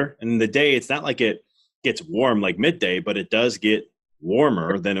colder, and in the day, it's not like it gets warm like midday, but it does get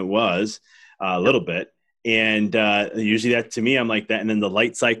warmer than it was a little bit. And usually that to me, I'm like that. And then the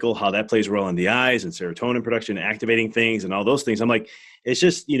light cycle, how that plays a role in the eyes and serotonin production, activating things and all those things. I'm like, it's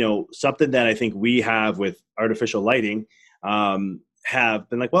just, something that I think we have with artificial lighting have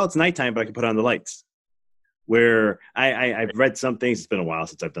been like, well, it's nighttime, but I can put on the lights. Where I've read some things, it's been a while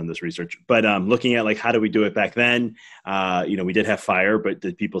since I've done this research, but looking at like, how do we do it back then? We did have fire, but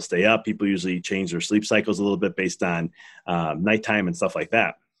did people stay up? People usually change their sleep cycles a little bit based on nighttime and stuff like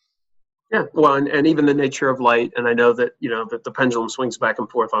that. Yeah, well, and even the nature of light, and I know that, that the pendulum swings back and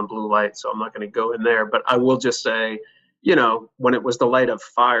forth on blue light, so I'm not going to go in there, but I will just say, when it was the light of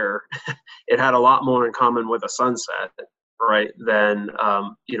fire, it had a lot more in common with a sunset, right, than,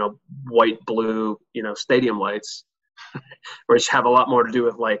 white, blue, stadium lights, which have a lot more to do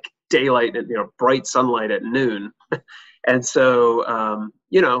with like daylight and, bright sunlight at noon. And so,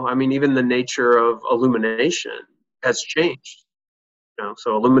 even the nature of illumination has changed.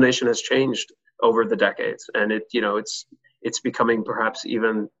 So illumination has changed over the decades, and it's becoming perhaps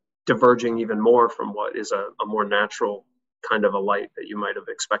even diverging even more from what is a more natural kind of a light that you might have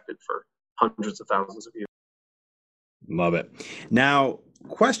expected for hundreds of thousands of years. Love it. Now,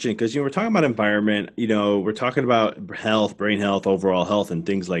 question, because we're talking about environment, we're talking about health, brain health, overall health, and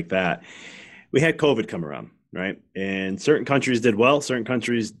things like that. We had COVID come around, right? And certain countries did well, certain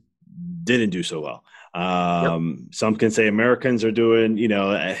countries didn't do so well. Some can say Americans are doing,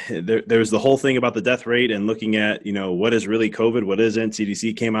 there's the whole thing about the death rate and looking at, what is really COVID, what isn't.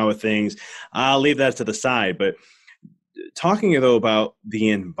 CDC came out with things. I'll leave that to the side. But talking though about the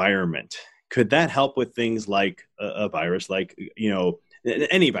environment, could that help with things like a virus, like,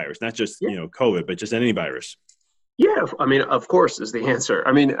 any virus, not just, COVID, but just any virus? Yeah. I mean, of course is the answer.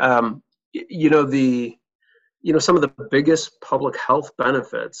 I mean, some of the biggest public health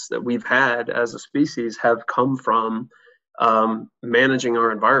benefits that we've had as a species have come from managing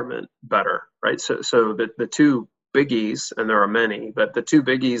our environment better, right? So the two biggies, and there are many, but the two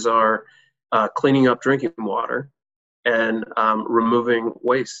biggies are cleaning up drinking water and removing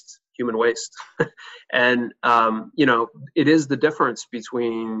waste, human waste. And, it is the difference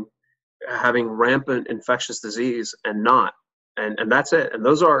between having rampant infectious disease and not. And that's it. And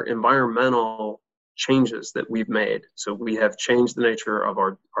those are environmental changes that we've made. So we have changed the nature of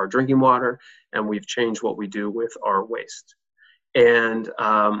our drinking water, and we've changed what we do with our waste. And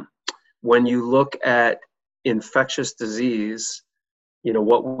when you look at infectious disease,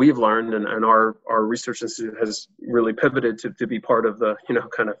 what we've learned, and our research institute has really pivoted to be part of the,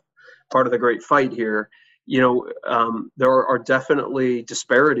 kind of part of the great fight here. There are definitely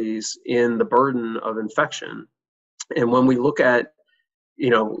disparities in the burden of infection. And when we look at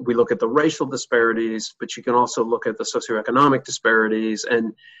the racial disparities, but you can also look at the socioeconomic disparities.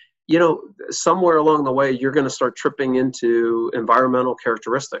 And, somewhere along the way, you're going to start tripping into environmental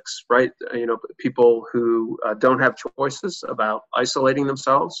characteristics, right? People who don't have choices about isolating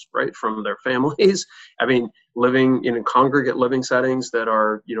themselves, right, from their families. I mean, living in congregate living settings that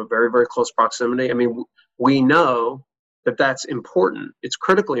are, very, very close proximity. I mean, we know that that's important. It's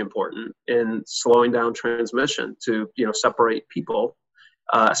critically important in slowing down transmission to, separate people,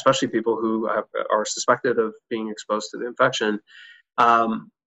 especially people who are suspected of being exposed to the infection.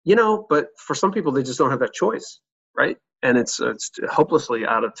 But for some people, they just don't have that choice, right? And it's hopelessly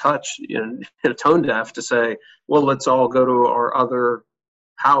out of touch and tone deaf to say, well, let's all go to our other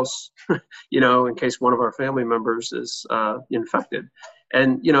house, in case one of our family members is infected.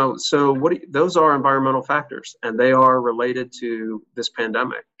 And, so those are environmental factors, and they are related to this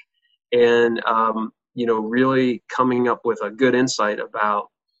pandemic. And, really coming up with a good insight about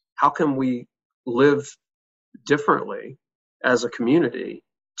how can we live differently as a community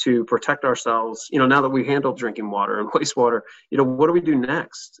to protect ourselves, now that we handle drinking water and wastewater, what do we do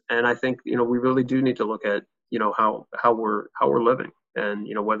next? And I think, we really do need to look at, how we're living, and,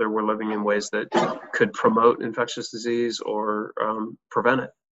 whether we're living in ways that could promote infectious disease or prevent it.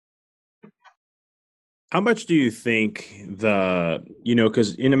 How much do you think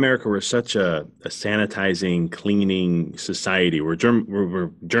because in America, we're such a sanitizing, cleaning society where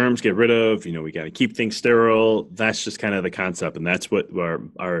germs get rid of, we got to keep things sterile. That's just kind of the concept. And that's what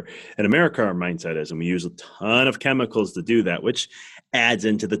in America, our mindset is. And we use a ton of chemicals to do that, which adds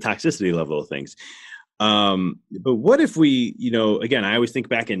into the toxicity level of things. But what if we, again, I always think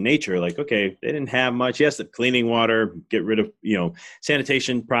back in nature, like, okay, they didn't have much. Yes, the cleaning water, get rid of,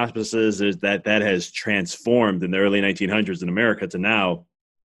 sanitation processes that has transformed in the early 1900s in America to now.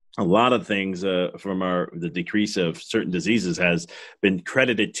 A lot of things from the decrease of certain diseases has been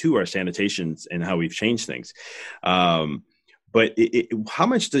credited to our sanitations and how we've changed things. But how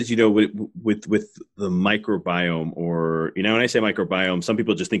much does, with the microbiome, or, when I say microbiome, some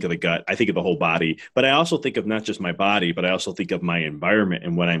people just think of the gut. I think of the whole body, but I also think of not just my body, but I also think of my environment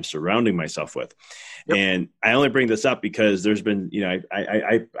and what I'm surrounding myself with. Yep. And I only bring this up because there's been,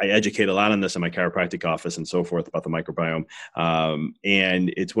 I educate a lot on this in my chiropractic office and so forth about the microbiome.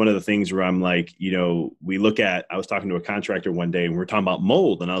 And it's one of the things where I'm like, I was talking to a contractor one day and we were talking about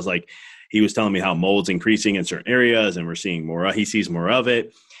mold, and I was like, he was telling me how mold's increasing in certain areas and we're seeing more. He sees more of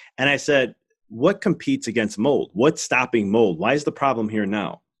it. And I said, what competes against mold? What's stopping mold? Why is the problem here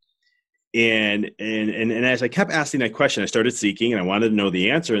now? And as I kept asking that question, I started seeking and I wanted to know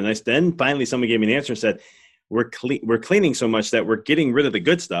the answer. And then finally someone gave me the answer and said, we're cleaning so much that we're getting rid of the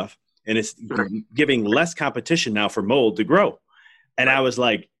good stuff. And it's giving less competition now for mold to grow. And I was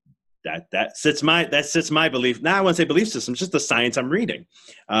like, that sits my belief. Now I wouldn't say belief system, just the science I'm reading,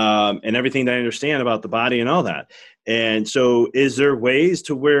 and everything that I understand about the body and all that. And so is there ways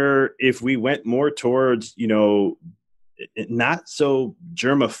to where if we went more towards, not so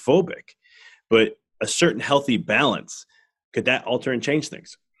germophobic, but a certain healthy balance, could that alter and change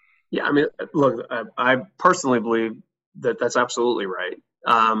things? Yeah. I mean, look, I personally believe that that's absolutely right.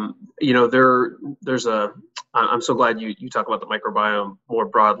 I'm so glad you talk about the microbiome more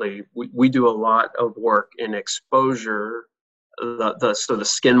broadly. We do a lot of work in exposure, the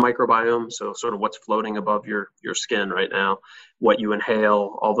skin microbiome. So sort of what's floating above your skin right now, what you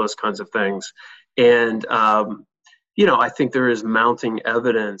inhale, all those kinds of things. And, I think there is mounting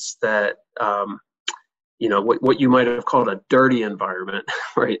evidence that, what you might have called a dirty environment,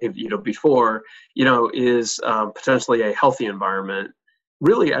 right? Before, is potentially a healthy environment,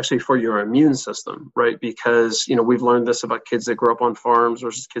 really actually for your immune system, right? Because, we've learned this about kids that grow up on farms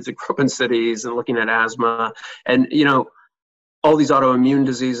versus kids that grow up in cities, and looking at asthma and, all these autoimmune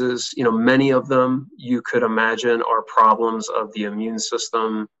diseases, many of them you could imagine are problems of the immune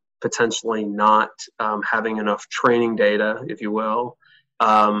system, potentially not having enough training data, if you will,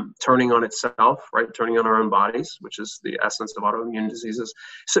 turning on itself, right? Turning on our own bodies, which is the essence of autoimmune diseases.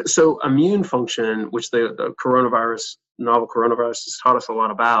 So immune function, which the novel coronavirus has taught us a lot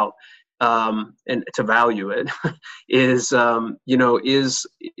about, and to value it, is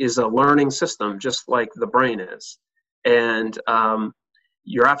a learning system, just like the brain is. And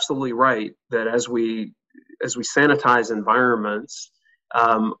you're absolutely right that as we sanitize environments,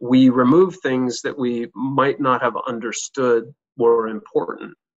 we remove things that we might not have understood were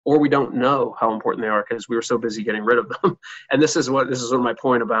important, or we don't know how important they are because we were so busy getting rid of them. And this is one of my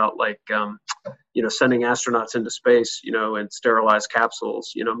point about sending astronauts into space, and sterilized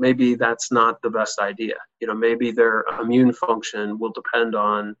capsules. Maybe that's not the best idea. Maybe their immune function will depend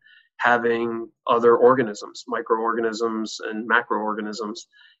on having other organisms, microorganisms and macroorganisms,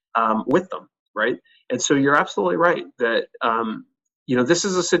 with them, right? And so you're absolutely right that this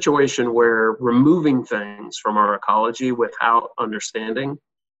is a situation where removing things from our ecology without understanding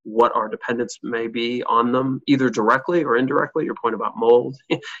what our dependence may be on them, either directly or indirectly. Your point about mold,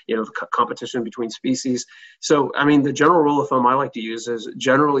 competition between species. So, I mean, the general rule of thumb I like to use is,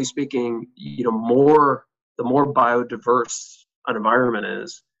 generally speaking, the more biodiverse an environment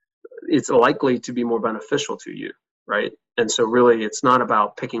is, it's likely to be more beneficial to you, right? And so really, it's not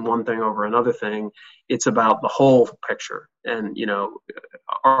about picking one thing over another thing. It's about the whole picture. And,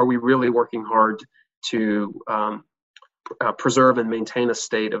 are we really working hard to preserve and maintain a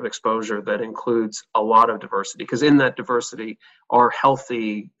state of exposure that includes a lot of diversity? Because in that diversity are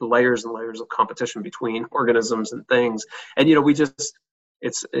healthy layers and layers of competition between organisms and things. And, we just,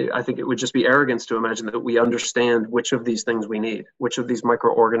 I think it would just be arrogance to imagine that we understand which of these things we need, which of these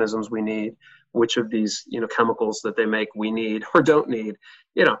microorganisms we need, which of these, chemicals that they make we need or don't need.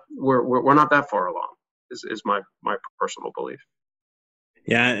 We're not that far along, is my personal belief.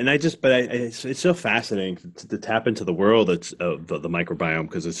 Yeah, and it's so fascinating to tap into the world that's the microbiome,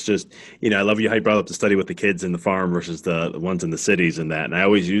 because it's just, I love how you brought up the study with the kids in the farm versus the ones in the cities and that. And I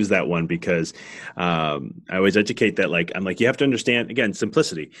always use that one because I always educate that, I'm like, you have to understand, again,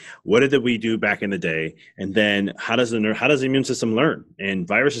 simplicity. What did we do back in the day? And then how does the immune system learn? And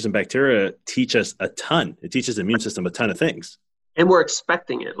viruses and bacteria teach us a ton. It teaches the immune system a ton of things. And we're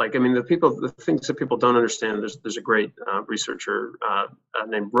expecting it. The things that people don't understand, there's a great researcher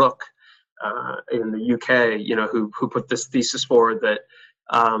named Rook in the UK, who put this thesis forward that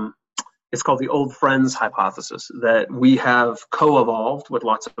it's called the old friends hypothesis, that we have co-evolved with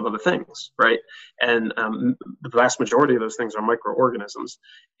lots of other things, right? And the vast majority of those things are microorganisms.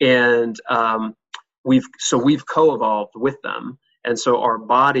 And we've co-evolved with them. And so our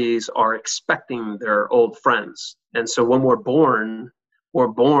bodies are expecting their old friends. And so when we're born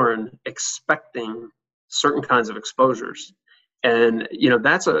expecting certain kinds of exposures. And,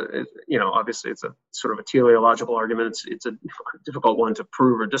 that's obviously it's a sort of a teleological argument. It's a difficult one to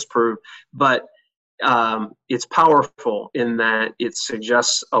prove or disprove, but it's powerful in that it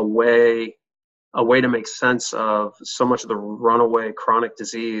suggests a way to make sense of so much of the runaway chronic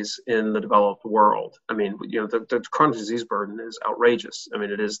disease in the developed world. I mean, the chronic disease burden is outrageous. I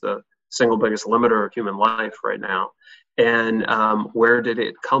mean, it is the single biggest limiter of human life right now. And where did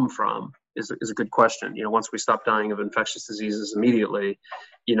it come from is a good question. Once we stop dying of infectious diseases immediately,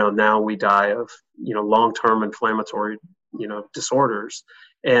 now we die of, long-term inflammatory, disorders.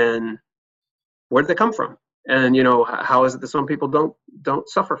 And where did they come from? And, how is it that some people don't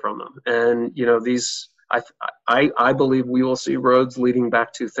suffer from them? And, I believe we will see roads leading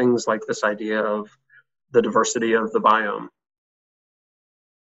back to things like this idea of the diversity of the biome.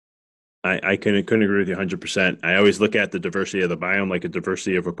 I couldn't agree with you 100%. I always look at the diversity of the biome like a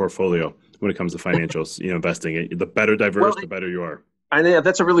diversity of a portfolio when it comes to financials, investing. The better diverse, the better you are. I think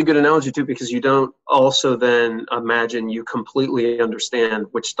that's a really good analogy too, because you don't also then imagine you completely understand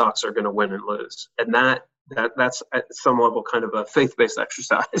which stocks are going to win and lose. And that's at some level kind of a faith-based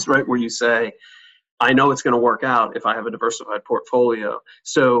exercise, right? Where you say, I know it's going to work out if I have a diversified portfolio.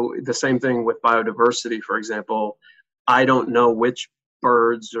 So the same thing with biodiversity, for example. I don't know which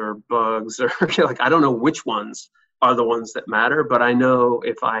birds or bugs or I don't know which ones are the ones that matter, but I know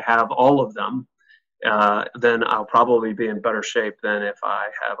if I have all of them, then I'll probably be in better shape than if I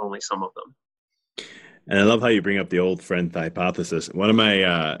have only some of them. And I love how you bring up the old friend hypothesis. One of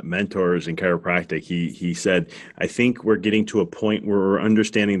my mentors in chiropractic, he said, I think we're getting to a point where we're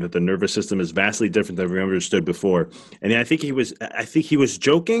understanding that the nervous system is vastly different than we understood before. And I think he was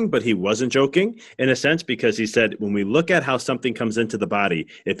joking, but he wasn't joking in a sense, because he said, when we look at how something comes into the body,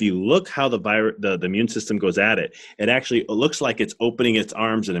 if you look how the immune system goes at it, it looks like it's opening its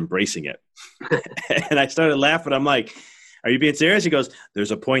arms and embracing it. And I started laughing. I'm like, are you being serious? He goes, there's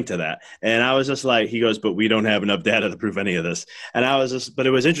a point to that. And I was just like, he goes, but we don't have enough data to prove any of this. And but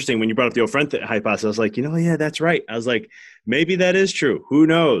it was interesting when you brought up the old friend hypothesis. I was like, yeah, that's right. I was like, maybe that is true. Who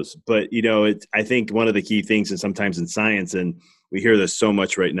knows? But, I think one of the key things, and sometimes in science, and we hear this so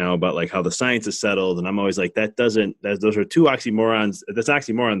much right now about like how the science is settled. And I'm always like, those are two oxymorons. That's an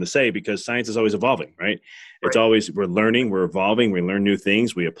oxymoron to say, because science is always evolving, right? It's always, we're learning, we're evolving, we learn new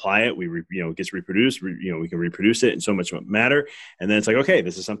things, we apply it, it gets reproduced, we can reproduce it in so much matter. And then it's like, okay,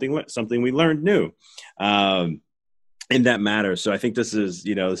 this is something we learned new. In that matter. So I think this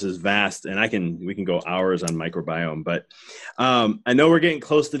is vast, and we can go hours on microbiome, but I know we're getting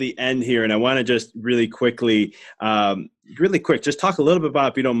close to the end here, and I want to just really quick, just talk a little bit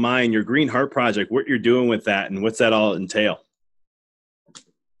about, if you don't mind, your Green Heart Project, what you're doing with that, and what's that all entail?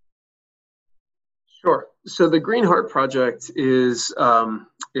 Sure. So the Green Heart Project is a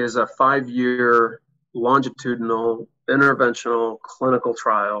 5-year longitudinal interventional clinical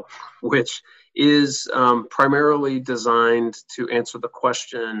trial, which is primarily designed to answer the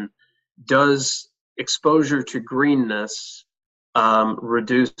question, does exposure to greenness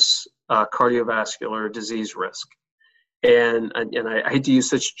reduce cardiovascular disease risk? And I hate to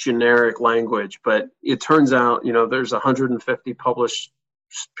use such generic language, but it turns out, there's 150 published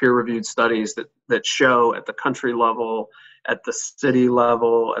peer-reviewed studies that show at the country level, at the city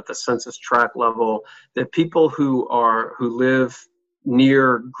level, at the census tract level, that people who live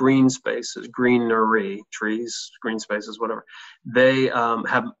near green spaces, greenery, trees, green spaces, whatever, they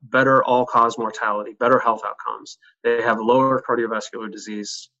have better all-cause mortality, better health outcomes. They have lower cardiovascular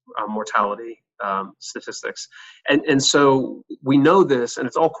disease mortality statistics. And so we know this, and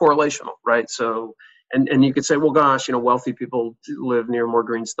it's all correlational, right? So, and you could say, well, gosh, wealthy people live near more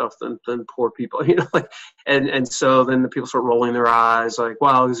green stuff than poor people, and so then the people start rolling their eyes like,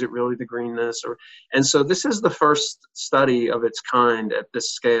 wow, is it really the greenness? And so this is the first study of its kind at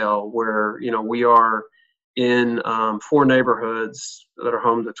this scale where, we are in 4 neighborhoods that are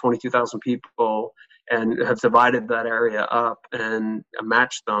home to 22,000 people and have divided that area up and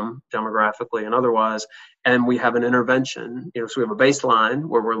matched them demographically and otherwise. And we have an intervention, so we have a baseline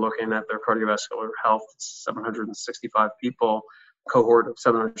where we're looking at their cardiovascular health, 765 people, cohort of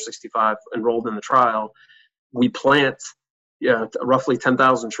 765 enrolled in the trial. We plant roughly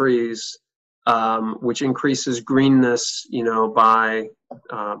 10,000 trees, which increases greenness, by,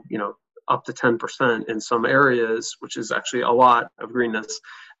 up to 10% in some areas, which is actually a lot of greenness.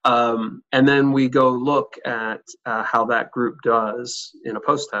 And then we go look at how that group does in a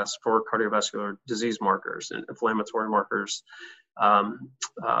post-test for cardiovascular disease markers and inflammatory markers,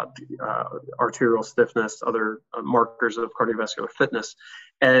 arterial stiffness, other markers of cardiovascular fitness.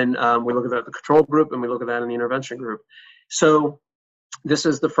 And we look at that in the control group, and we look at that in the intervention group. So this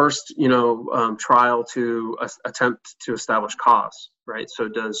is the first, trial to attempt to establish cause, right? So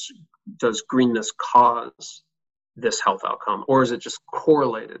does greenness cause this health outcome, or is it just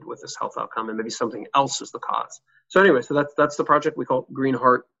correlated with this health outcome, and maybe something else is the cause? So anyway, so that's the project. We call it Green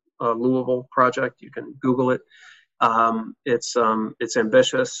Heart Louisville project. You can Google it. It's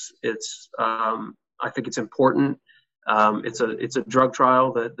ambitious. It's I think it's important. It's a drug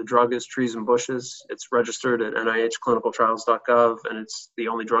trial. That the drug is trees and bushes. It's registered at NIHclinicaltrials.gov, and it's the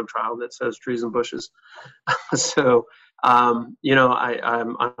only drug trial that says trees and bushes. So, I'm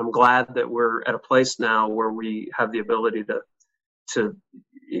glad that we're at a place now where we have the ability to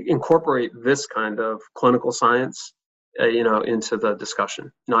incorporate this kind of clinical science, into the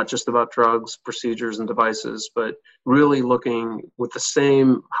discussion, not just about drugs, procedures, and devices, but really looking with the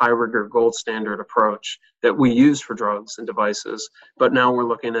same high rigor gold standard approach that we use for drugs and devices. But now we're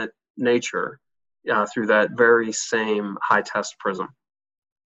looking at nature through that very same high test prism.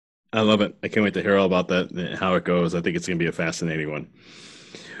 I love it. I can't wait to hear all about that and how it goes. I think it's going to be a fascinating one.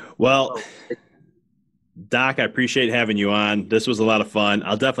 Well, Doc, I appreciate having you on. This was a lot of fun.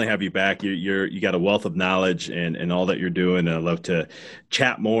 I'll definitely have you back. You got a wealth of knowledge and all that you're doing. And I'd love to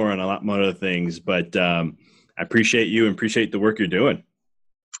chat more on a lot more other things. But I appreciate you and appreciate the work you're doing.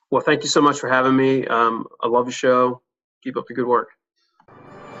 Well, thank you so much for having me. I love your show. Keep up the good work.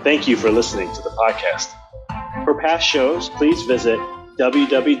 Thank you for listening to the podcast. For past shows, please visit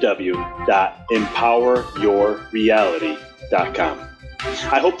www.empoweryourreality.com.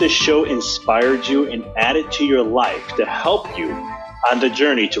 I hope this show inspired you and added to your life to help you on the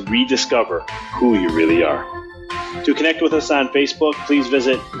journey to rediscover who you really are. To connect with us on Facebook, please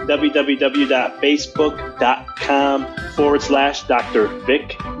visit www.facebook.com/Dr.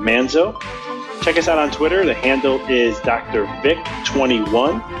 Vic Manzo. Check us out on Twitter. The handle is Dr.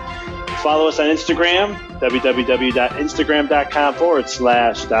 Vic21. Follow us on Instagram,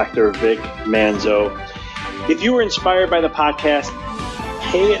 www.instagram.com/Dr. Vic Manzo. If you were inspired by the podcast,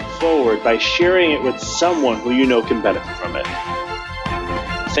 pay it forward by sharing it with someone who you know can benefit from it.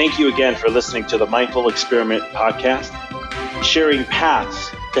 Thank you again for listening to the Mindful Experiment podcast, sharing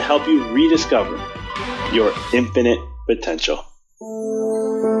paths to help you rediscover your infinite potential.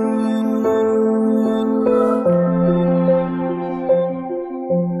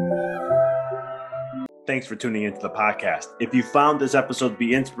 Thanks for tuning into the podcast. If you found this episode to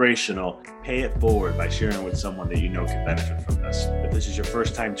be inspirational, pay it forward by sharing it with someone that you know can benefit from this. If this is your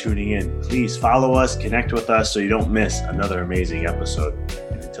first time tuning in, please follow us, connect with us so you don't miss another amazing episode.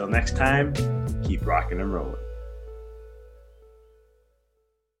 And until next time, keep rocking and rolling.